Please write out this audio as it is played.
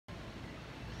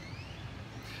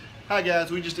Hi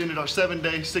guys, we just ended our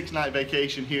 7-day, 6-night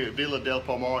vacation here at Villa del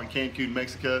Palmar in Cancun,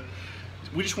 Mexico.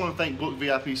 We just want to thank Book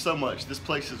VIP so much. This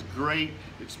place is great.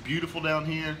 It's beautiful down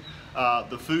here.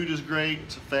 The food is great.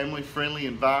 It's a family-friendly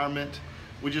environment.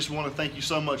 We just want to thank you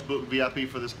so much, Book VIP,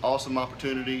 for this awesome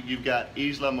opportunity. You've got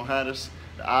Isla Mojadas,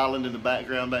 the island in the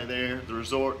background back there, the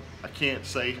resort. I can't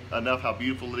say enough how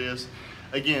beautiful it is.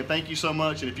 Again, thank you so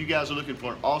much. And if you guys are looking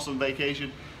for an awesome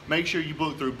vacation, make sure you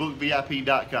book through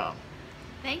BookVip.com.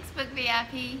 Thanks,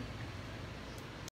 BookVip.